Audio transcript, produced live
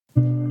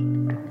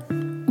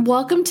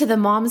Welcome to the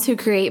Moms Who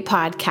Create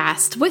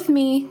podcast with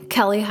me,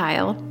 Kelly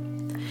Heil.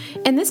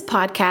 In this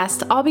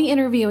podcast, I'll be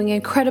interviewing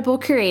incredible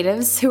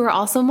creatives who are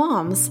also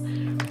moms.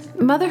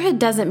 Motherhood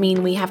doesn't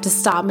mean we have to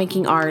stop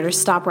making art or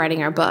stop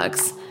writing our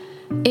books.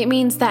 It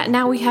means that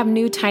now we have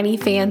new tiny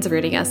fans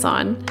rooting us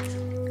on.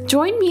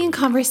 Join me in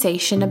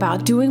conversation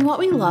about doing what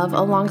we love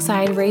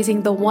alongside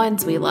raising the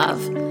ones we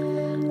love.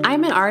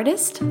 I'm an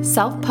artist,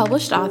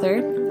 self-published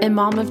author, and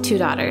mom of 2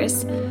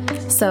 daughters.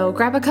 So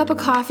grab a cup of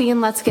coffee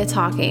and let's get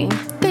talking.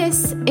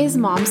 This is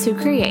Moms Who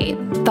Create,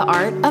 the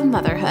art of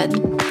motherhood.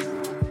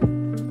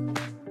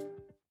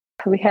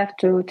 We have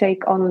to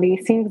take only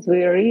things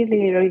we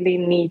really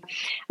need.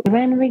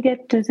 When we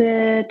get to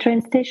the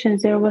train station,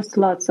 there was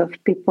lots of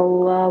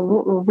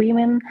people,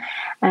 women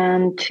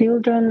and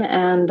children,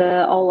 and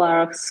all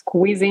are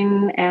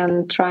squeezing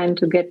and trying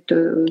to get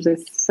to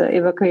this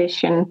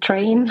evacuation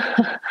train.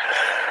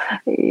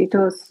 It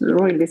was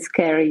really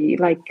scary.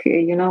 I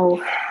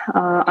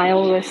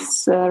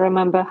always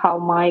remember how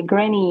my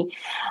granny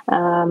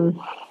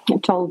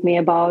told me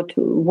about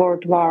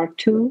World War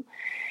II.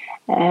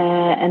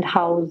 And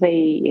how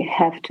they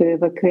have to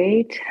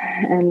evacuate,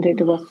 and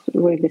it was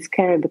really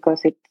scary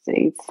because it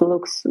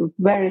looks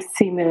very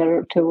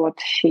similar to what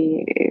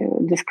she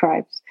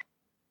describes.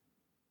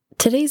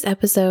 Today's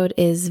episode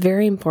is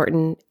very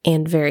important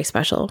and very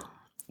special.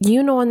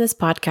 On this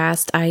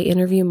podcast, I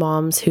interview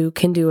moms who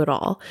can do it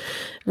all,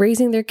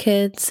 raising their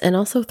kids and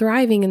also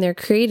thriving in their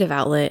creative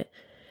outlet.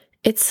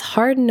 It's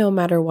hard no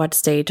matter what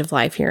stage of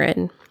life you're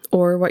in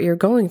or what you're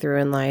going through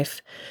in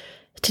life.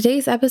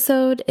 Today's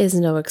episode is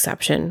no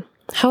exception.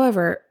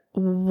 However,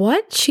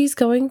 what she's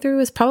going through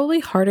is probably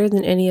harder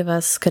than any of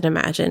us could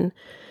imagine.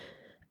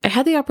 I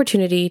had the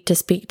opportunity to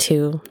speak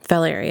to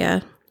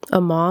Valeria, a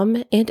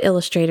mom and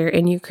illustrator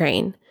in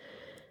Ukraine.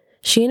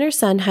 She and her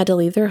son had to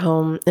leave their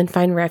home and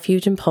find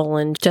refuge in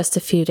Poland just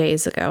a few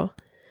days ago.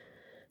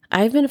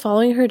 I've been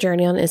following her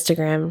journey on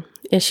Instagram,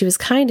 and she was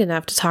kind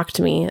enough to talk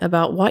to me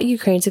about what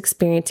Ukraine's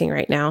experiencing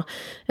right now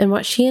and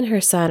what she and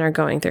her son are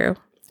going through.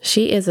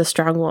 She is a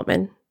strong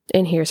woman.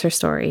 And here's her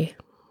story.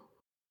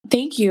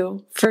 Thank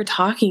you for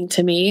talking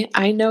to me.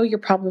 I know you're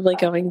probably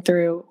going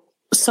through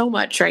so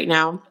much right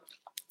now.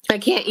 I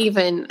can't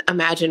even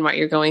imagine what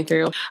you're going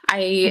through.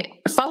 I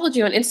followed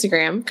you on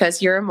Instagram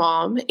because you're a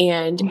mom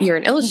and you're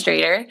an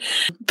illustrator.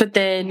 But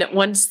then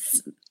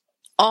once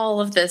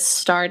all of this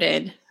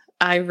started,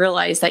 I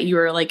realized that you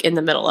were in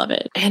the middle of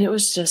it. And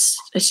it's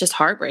just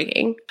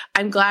heartbreaking.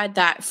 I'm glad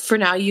that for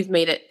now you've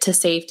made it to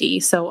safety.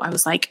 So I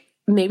was like,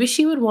 maybe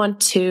she would want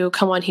to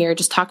come on here,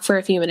 just talk for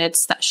a few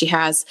minutes that she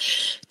has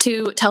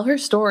to tell her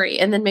story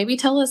and then maybe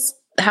tell us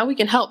how we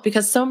can help,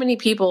 because so many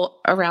people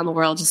around the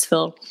world just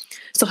feel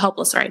so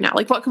helpless right now.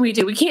 What can we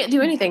do? We can't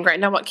do anything right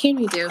now. What can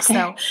we do?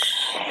 So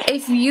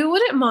if you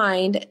wouldn't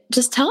mind,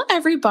 just tell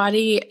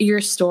everybody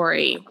your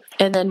story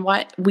and then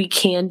what we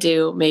can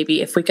do,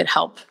 maybe if we could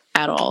help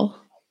at all.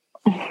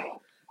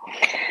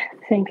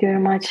 Thank you very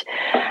much.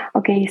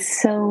 Okay,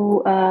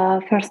 so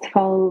first of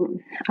all,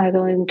 I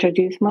will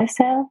introduce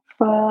myself.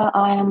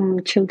 I am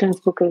a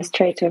children's book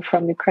illustrator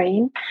from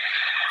Ukraine.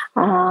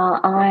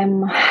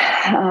 I'm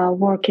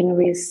working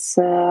with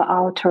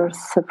authors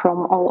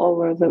from all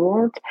over the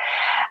world.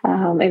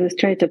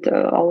 Illustrated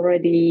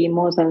already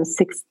more than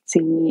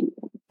 60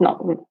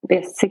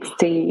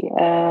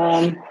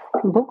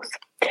 books.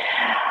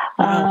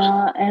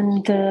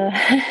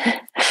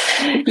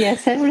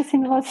 Yes,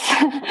 everything was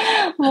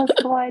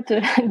quite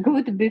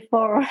good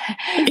before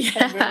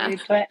February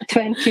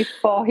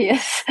 24.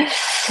 Yes.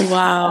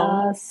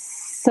 Wow.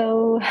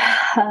 So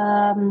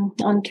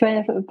on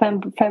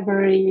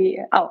February,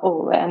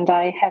 and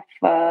I have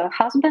a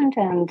husband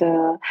and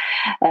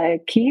a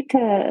kid.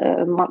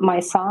 My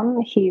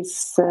son,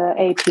 he's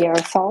 8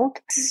 years old.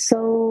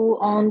 So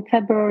on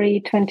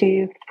February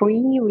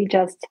 23,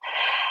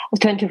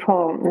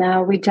 24.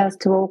 Now we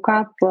just woke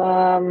up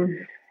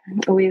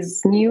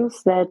with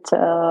news that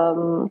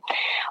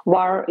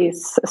war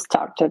is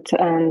started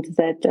and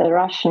that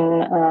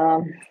Russian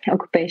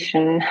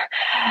occupation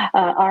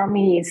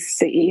army is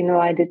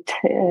invaded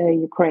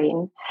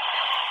Ukraine.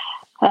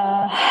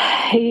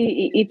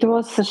 It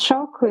was a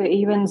shock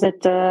even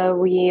that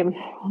we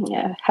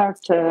heard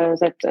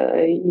that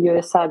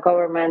USA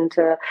government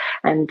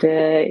and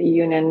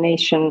Union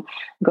Nation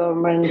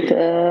government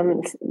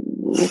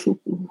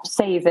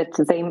say that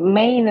they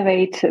may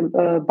invade,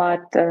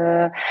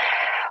 but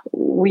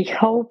we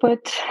hope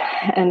it,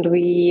 and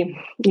we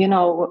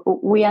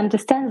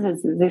understand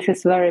that this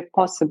is very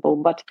possible,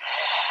 but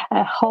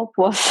hope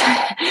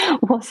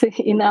was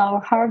in our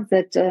heart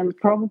that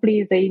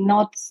probably they're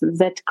not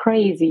that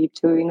crazy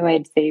to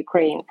invade the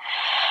Ukraine.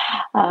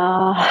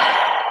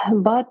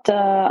 But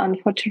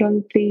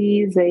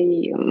unfortunately,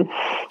 they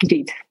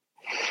did.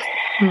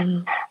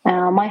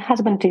 My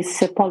husband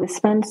is a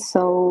policeman,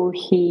 so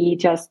he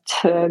just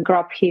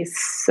grabbed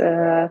his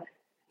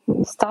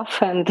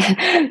stuff and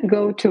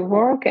go to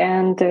work,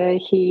 and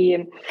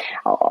he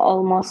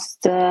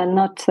almost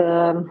not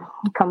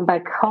come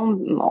back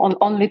home,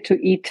 only to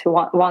eat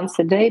once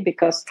a day,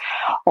 because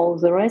all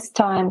the rest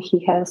time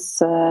he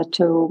has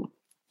to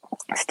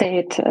stay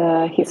at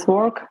his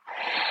work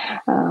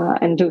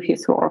and do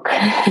his work.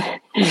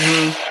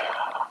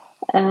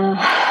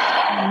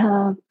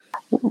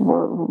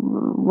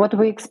 What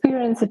we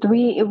experienced,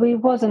 we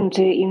wasn't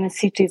in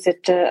cities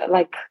that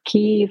like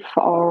Kiev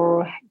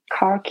or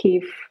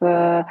Kharkiv,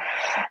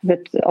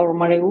 that or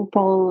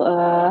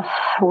Mariupol,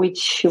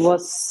 which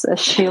was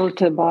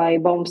shelled by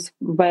bombs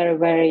very,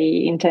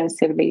 very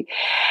intensively.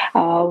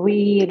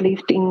 We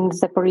lived in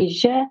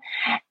Zaporizhia,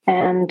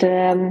 and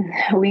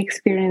we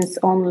experienced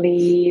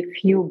only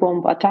few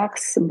bomb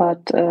attacks,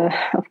 but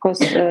of course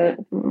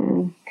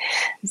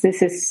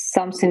this is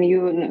something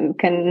you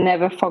can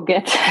never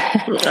forget.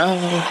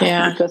 Oh,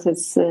 yeah. Because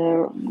it's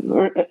a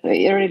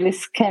really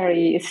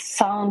scary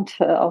sound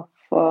of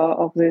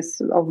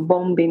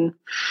bombing.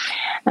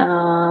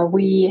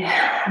 We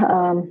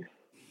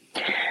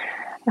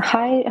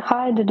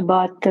hide it,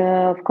 but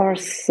of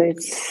course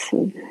it's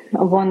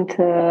won't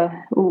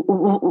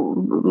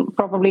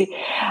probably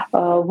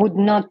would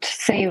not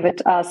save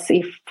it us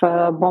if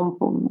bomb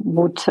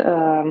would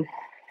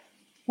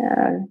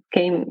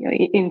came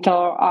into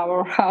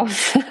our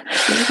house.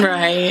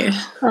 Right.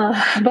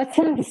 But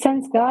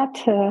thanks God,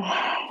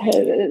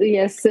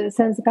 yes,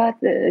 thanks God,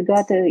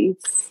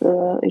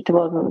 it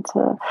wasn't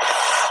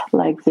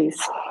like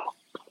this.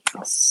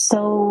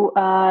 So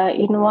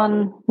in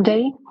one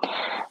day,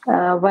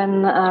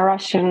 when a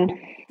Russian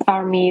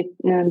army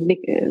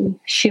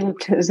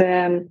shelled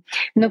the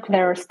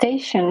nuclear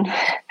station,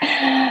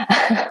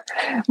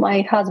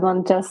 my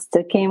husband just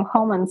came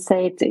home and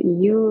said,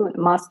 "You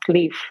must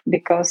leave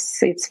because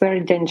it's very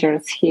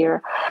dangerous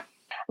here.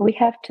 We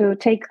have to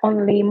take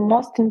only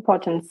most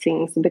important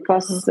things,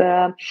 because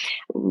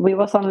we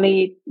was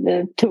only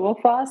two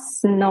of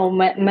us, no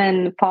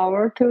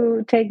manpower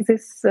to take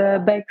these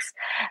bags.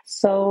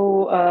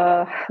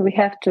 So we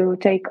have to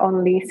take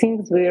only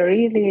things we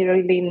really,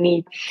 really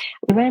need."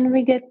 When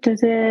we get to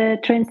the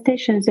train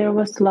station, there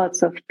was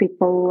lots of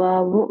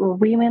people,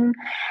 women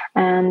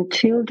and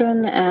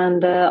children,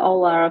 and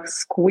all are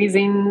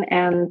squeezing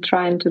and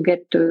trying to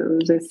get to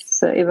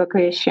this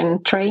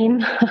evacuation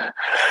train.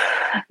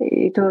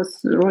 It was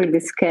really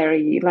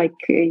scary. Like,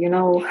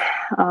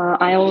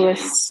 I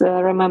always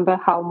remember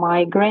how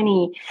my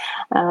granny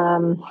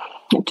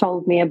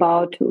told me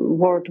about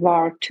World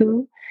War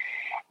II.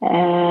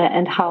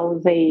 And how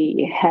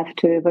they have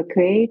to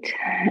evacuate,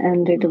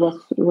 and it was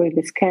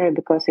really scary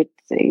because it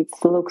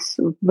looks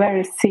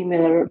very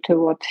similar to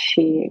what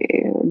she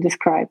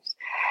describes.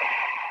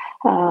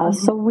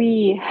 So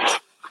we,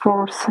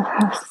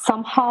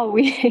 somehow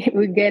we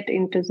get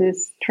into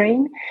this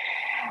train.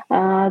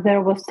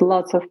 There was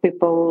lots of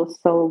people,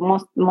 so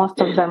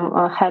most of them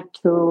had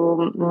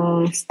to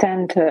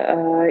stand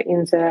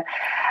in the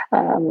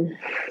in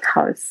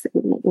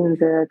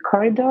the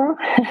corridor,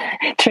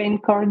 train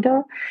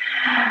corridor,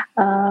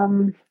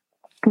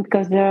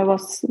 because there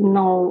was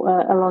no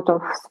a lot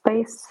of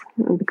space,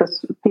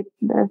 because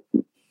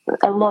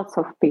a lot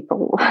of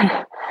people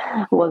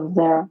was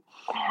there,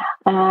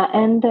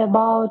 and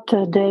about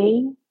a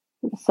day.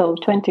 So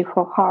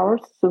 24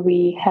 hours,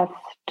 we have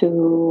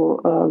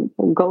to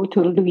go to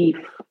Lviv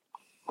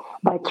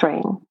by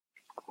train.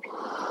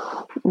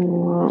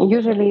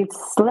 Usually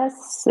it's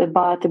less,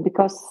 but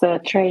because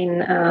the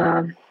train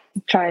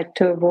tried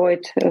to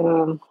avoid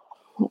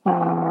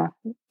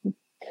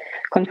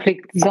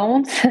conflict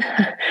zones,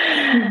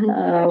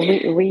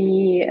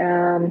 we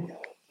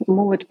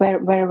move it very,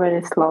 very,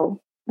 very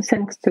slow.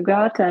 Thanks to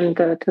God and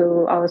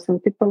to our some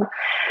people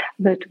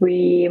that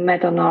we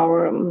met on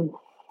our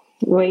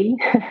way.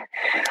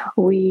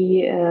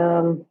 We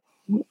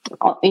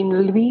in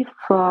Lviv,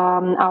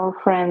 our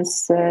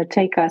friends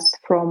take us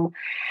from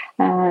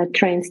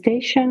train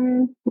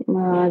station.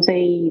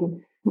 They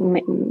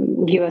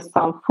give us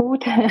some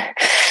food.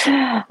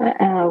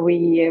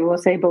 We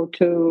was able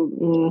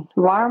to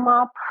warm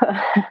up,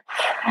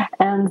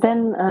 and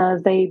then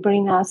they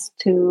bring us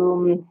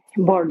to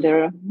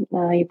border,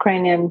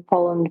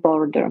 Ukrainian-Poland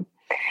border.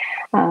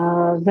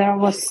 There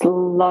was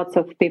lots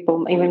of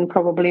people, even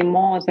probably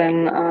more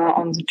than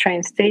on the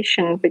train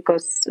station,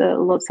 because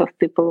lots of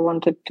people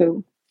wanted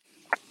to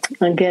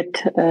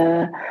get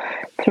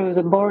through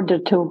the border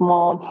to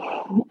more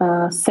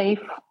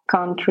safe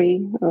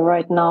country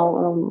right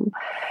now.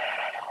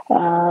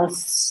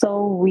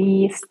 So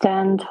we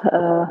stand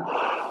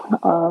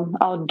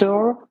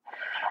outdoor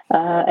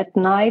at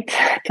night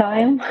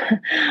time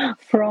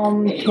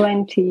from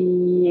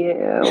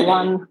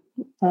 21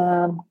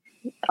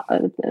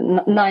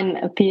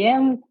 9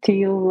 p.m.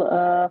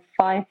 till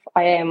 5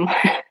 a.m.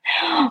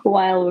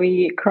 while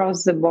we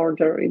crossed the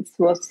border. It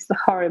was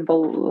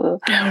horrible,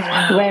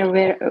 very,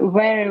 very,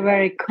 very,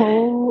 very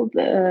cold,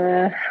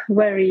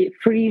 very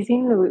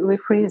freezing. We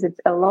freeze it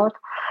a lot.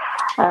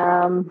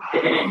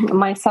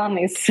 My son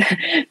is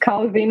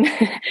coughing,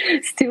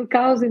 still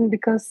coughing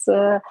because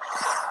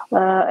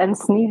and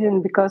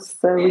sneezing because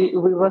we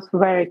was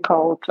very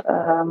cold.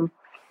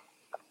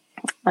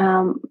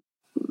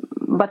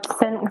 But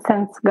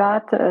thanks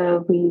God,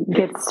 we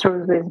get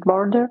through this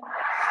border,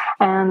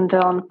 and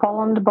on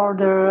Poland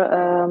border,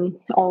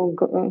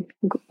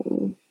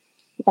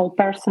 all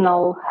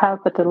personnel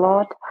helped a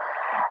lot.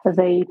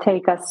 They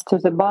take us to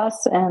the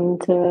bus,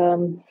 and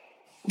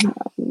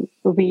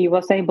we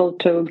was able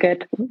to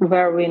get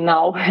where we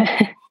now.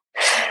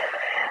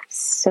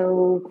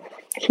 So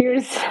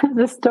here's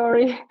the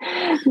story.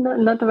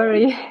 Not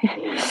very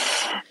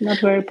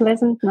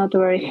pleasant, not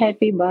very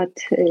happy, but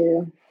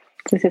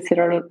this is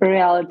a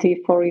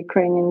reality for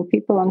Ukrainian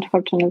people,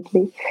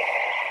 unfortunately,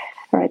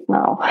 right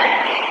now.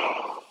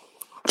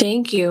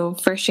 Thank you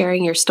for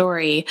sharing your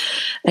story.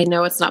 I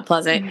know it's not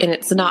pleasant and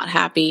it's not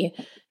happy.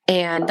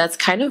 And that's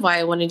kind of why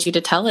I wanted you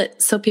to tell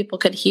it, so people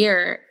could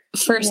hear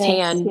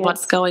firsthand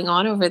what's going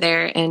on over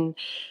there. And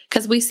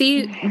because we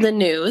see the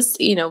news,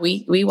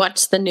 we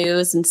watch the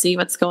news and see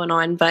what's going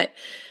on. But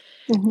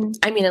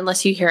I mean,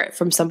 unless you hear it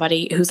from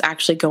somebody who's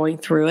actually going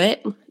through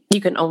it, you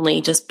can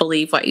only just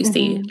believe what you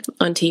see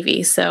on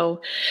TV.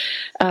 So,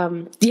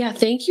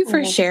 thank you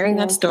for sharing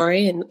that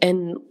story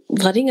and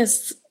letting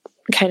us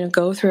kind of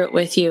go through it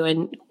with you.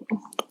 And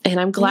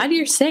I'm glad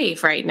you're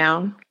safe right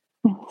now.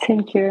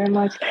 Thank you very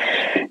much.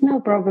 No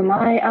problem.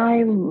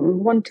 I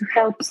want to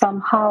help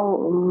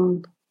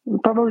somehow.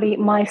 Probably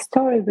my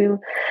story will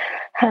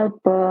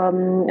help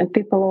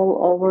people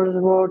all over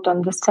the world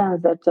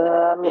understand that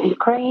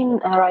Ukraine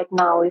right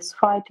now is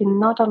fighting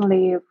not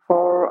only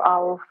for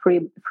our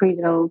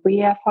freedom,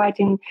 we are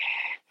fighting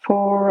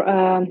for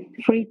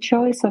free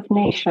choice of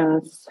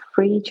nations,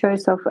 free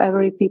choice of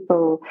every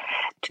people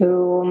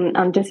to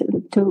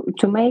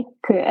make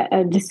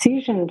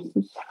decisions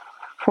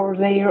for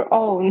their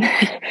own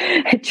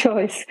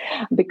choice,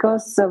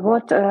 because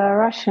what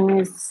Russian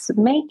is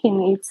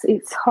making,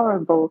 it's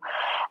horrible.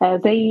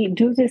 They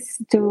do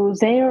this to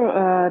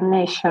their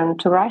nation,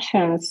 to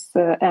Russians,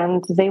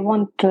 and they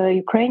want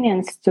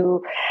Ukrainians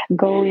to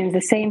go in the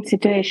same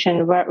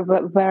situation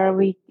where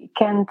we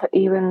can't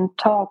even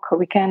talk,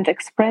 we can't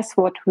express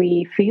what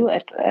we feel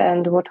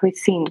and what we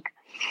think.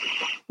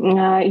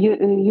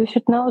 You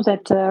should know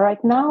that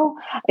right now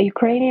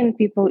Ukrainian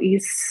people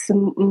is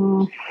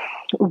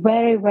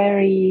very,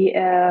 very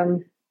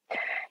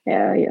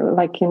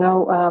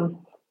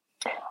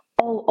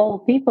all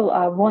people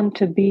want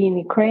to be in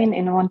Ukraine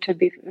and want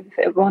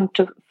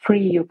to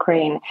free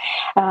Ukraine.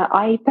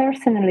 I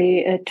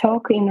personally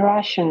talk in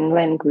Russian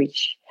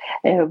language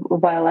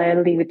while I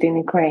lived in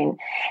Ukraine,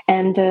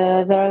 and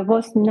there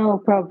was no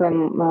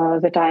problem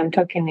that I am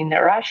talking in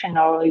Russian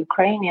or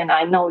Ukrainian.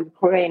 I know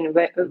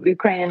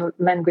Ukrainian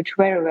language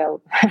very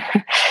well.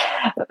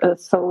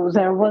 So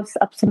there was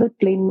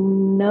absolutely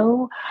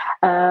no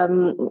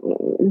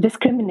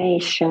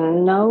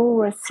discrimination, no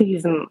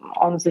racism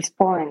on this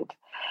point.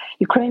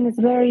 Ukraine is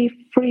a very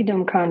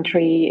freedom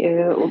country.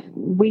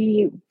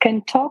 We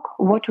can talk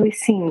what we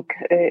think.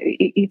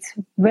 It's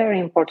very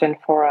important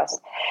for us.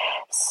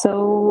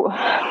 So,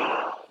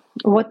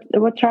 what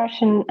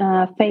Russian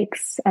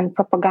fakes and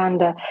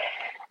propaganda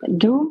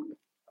do,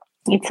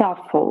 it's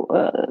awful.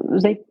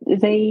 They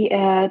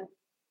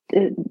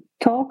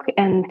talk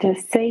and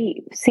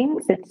say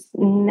things that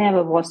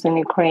never was in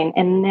Ukraine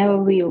and never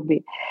will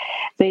be.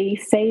 They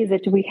say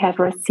that we have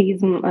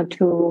racism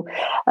to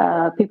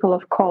people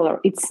of color.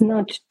 It's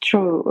not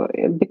true,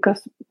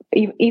 because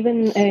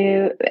even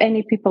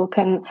any people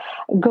can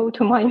go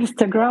to my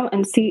Instagram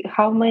and see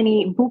how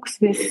many books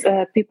with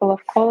people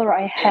of color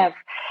I have.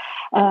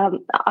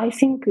 I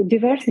think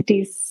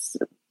diversity is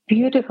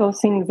beautiful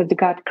thing that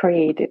God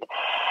created,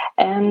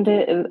 and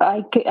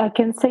I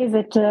can say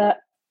that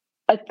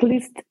at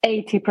least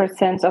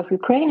 80% of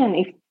Ukrainian,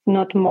 if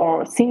not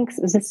more, thinks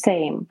the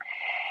same.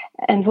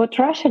 And what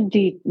Russia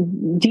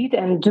did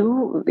and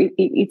do,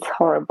 it's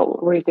horrible,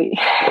 really.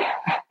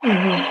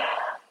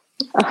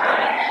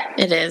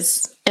 It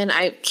is. And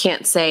I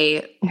can't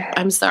say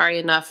I'm sorry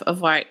enough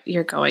of what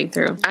you're going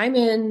through. I'm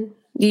in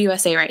the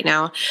USA right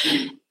now,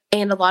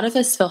 and a lot of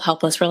us feel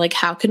helpless. We're like,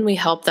 how can we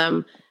help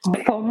them?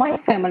 For my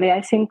family,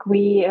 I think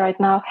we right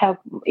now have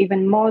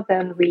even more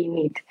than we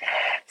need.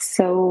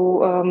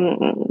 So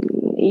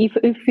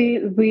if we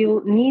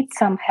will need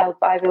some help,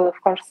 I will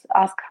of course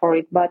ask for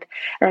it. But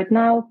right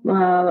now,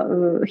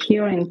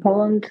 here in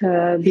Poland,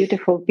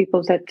 beautiful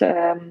people that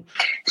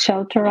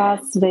shelter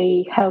us,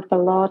 they help a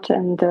lot,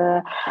 and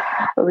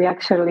we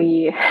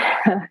actually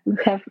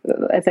have,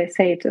 as I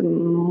said,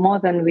 more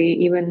than we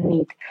even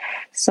need.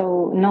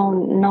 So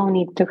no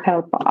need to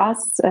help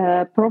us.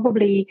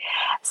 Probably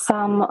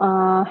some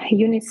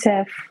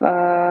UNICEF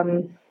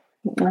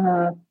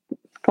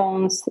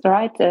phones,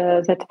 right,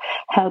 that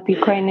help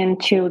Ukrainian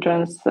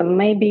children. So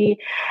maybe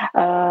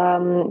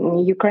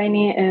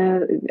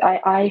Ukrainian.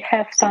 I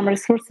have some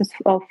resources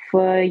of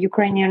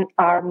Ukrainian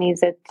army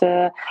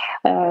that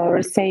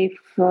receive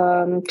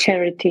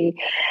charity.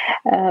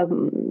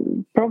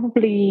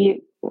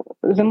 Probably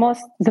the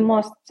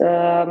most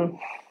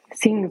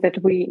thing that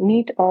we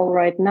need all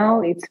right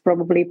now, it's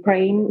probably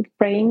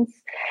prayers,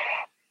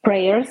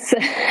 prayers,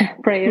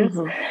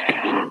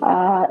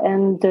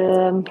 and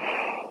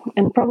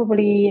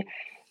probably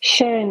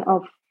sharing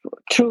of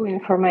true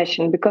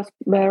information, because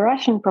the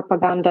Russian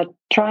propaganda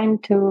trying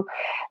to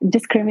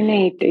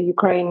discriminate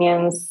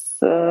Ukrainians,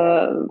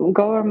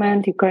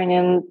 government,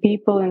 Ukrainian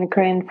people, and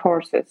Ukrainian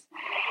forces.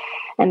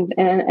 And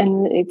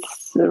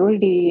it's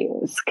really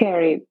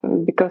scary,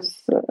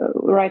 because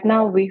right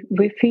now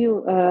we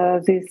feel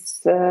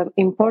this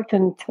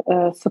important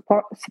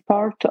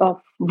support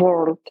of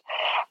world,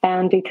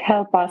 and it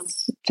helps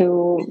us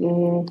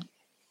to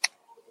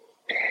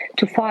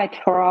fight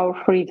for our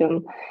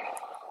freedom.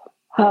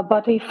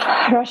 But if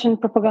Russian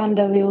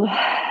propaganda will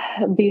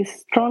be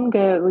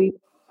stronger, we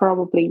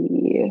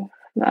probably,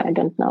 I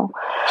don't know,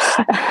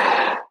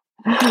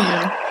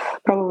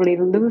 probably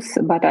lose.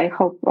 But I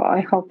hope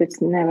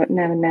it's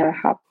never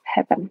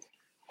happen.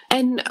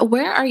 And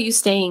where are you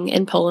staying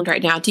in Poland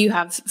right now? Do you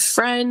have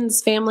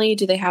friends, family?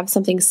 Do they have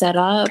something set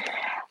up?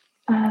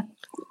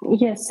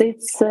 Yes,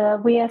 it's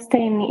we are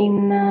staying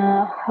in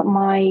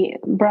my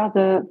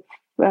brother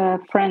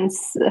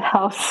friend's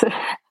house,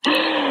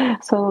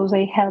 so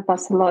they help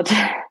us a lot.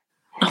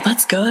 Oh,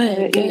 that's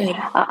good. Good.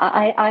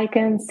 I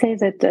can say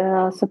that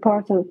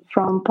support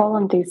from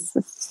Poland is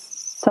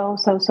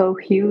so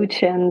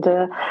huge, and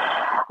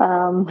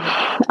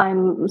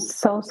I'm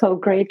so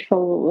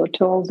grateful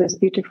to all these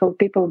beautiful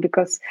people,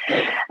 because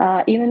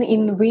even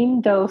in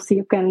windows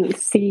you can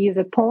see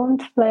the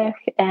Poland flag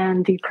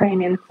and the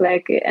Ukrainian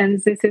flag,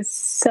 and this is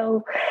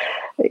so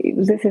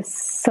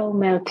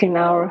melting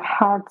our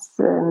hearts,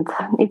 and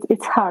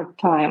it's hard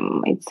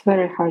time. It's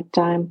very hard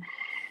time.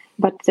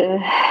 But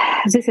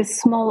this is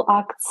small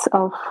acts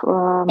of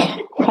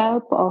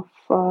help, of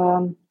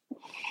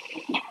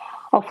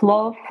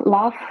love.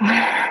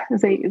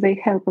 They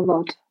help a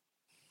lot.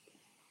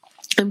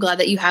 I'm glad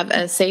that you have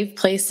a safe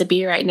place to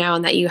be right now,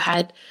 and that you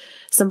had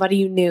somebody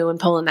you knew in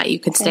Poland that you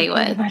could stay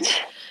with.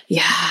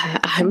 Yeah,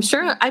 I'm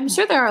sure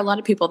there are a lot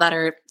of people that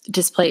are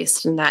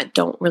displaced and that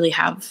don't really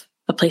have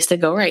a place to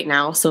go right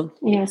now. So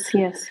yes.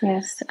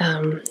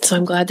 So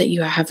I'm glad that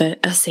you have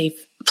a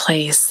safe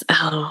place.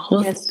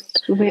 Yes,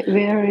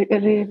 we're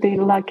really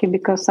lucky,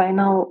 because I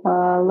know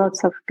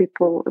lots of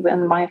people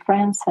and my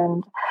friends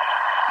and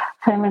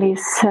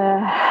families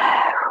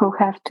who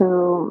have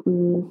to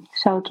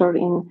shelter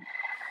in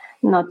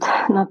not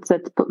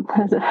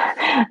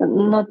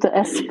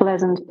as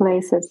pleasant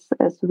places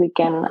as we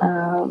can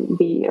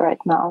be right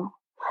now.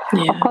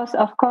 Yeah.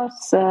 Of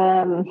course,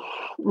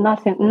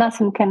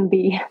 nothing can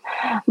be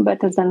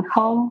better than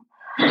home,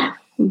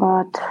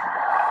 but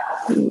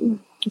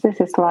this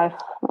is life.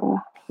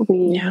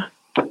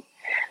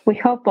 We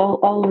hope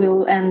all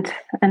will end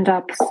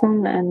up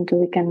soon, and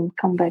we can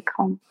come back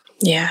home.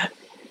 Yeah.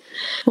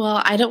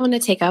 Well, I don't want to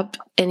take up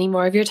any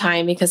more of your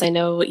time, because I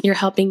know you're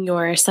helping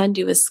your son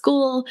do his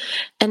school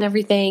and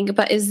everything.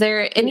 But is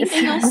there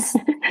anything else?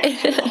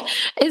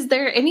 Is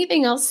there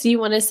anything else you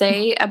want to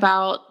say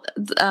about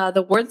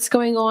the war that's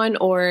going on,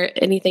 or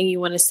anything you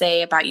want to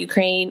say about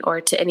Ukraine, or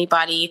to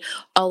anybody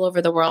all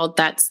over the world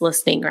that's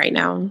listening right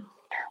now?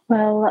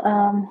 Well,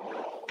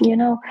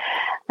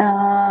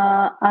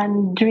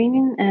 I'm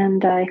dreaming,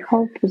 and I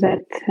hope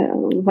that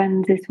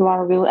when this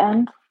war will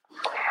end,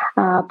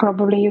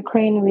 probably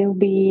Ukraine will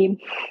be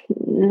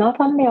not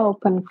only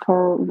open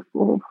for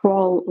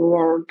whole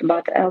world,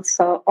 but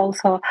also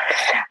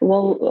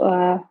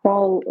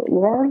whole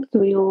world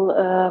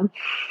will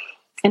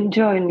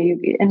enjoy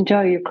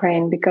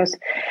Ukraine, because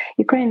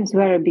Ukraine is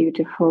very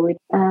beautiful,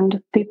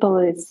 and people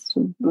is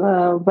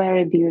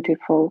very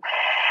beautiful,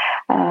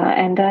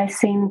 and I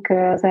think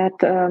that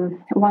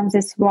once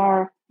this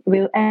war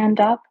will end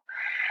up,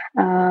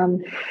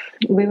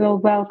 we will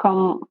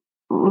welcome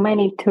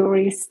many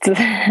tourists,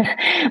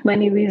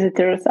 many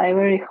visitors. I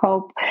very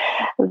hope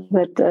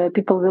that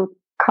people will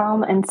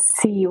come and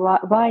see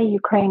why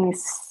Ukraine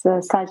is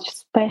such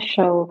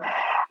special,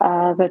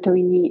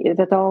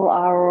 that all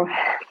our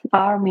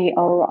army,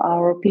 all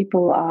our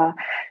people are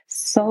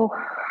so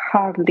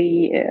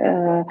hardly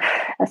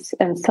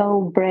and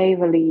so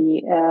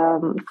bravely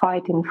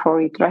fighting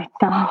for it right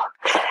now.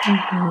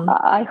 Mm-hmm.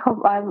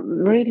 I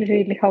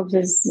really hope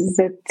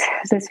that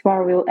this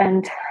war will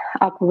end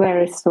up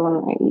very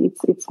soon.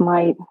 It's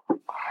my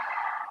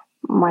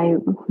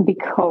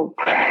big hope.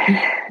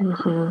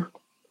 Mm-hmm.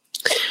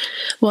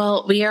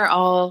 Well, we are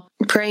all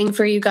praying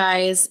for you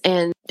guys,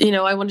 and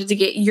I wanted to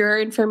get your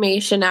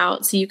information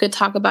out so you could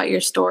talk about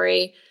your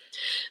story.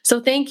 So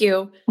thank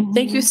you. Mm-hmm.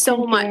 Thank you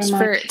so much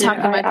for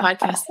talking on my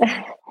podcast.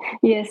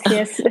 Yes.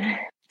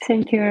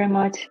 Thank you very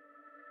much.